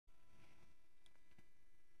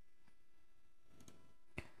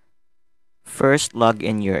First, log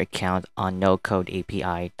in your account on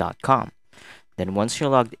NoCodeAPI.com. Then once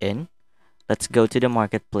you're logged in, let's go to the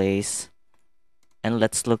marketplace and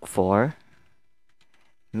let's look for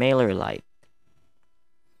Mailerlite.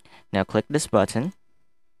 Now click this button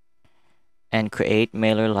and create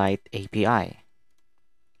Mailerlite API.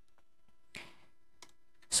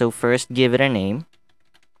 So first, give it a name.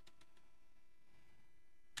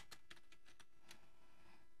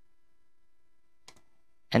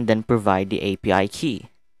 And then provide the API key.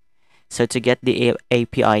 So to get the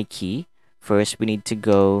API key, first we need to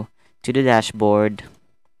go to the dashboard,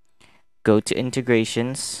 go to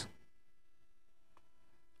integrations,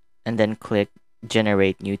 and then click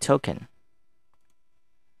generate new token.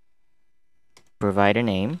 Provide a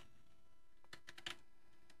name.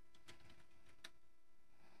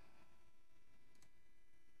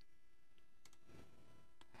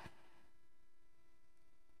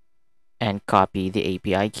 And copy the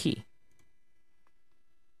API key.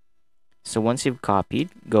 So once you've copied,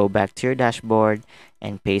 go back to your dashboard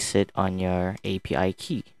and paste it on your API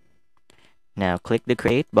key. Now click the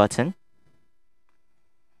create button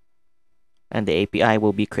and the API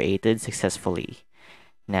will be created successfully.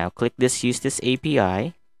 Now click this use this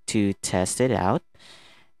API to test it out.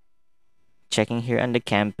 Checking here on the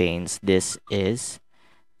campaigns, this is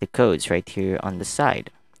the codes right here on the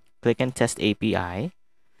side. Click and test API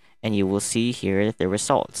and you will see here the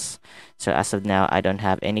results. So as of now, I don't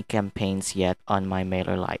have any campaigns yet on my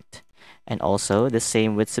Mailerlite. And also the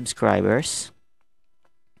same with subscribers.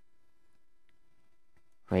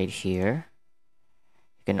 Right here.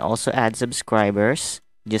 You can also add subscribers.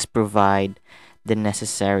 Just provide the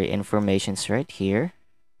necessary informations right here.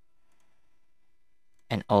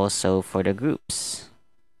 And also for the groups.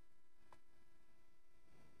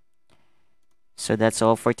 So that's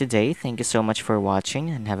all for today. Thank you so much for watching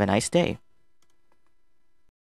and have a nice day.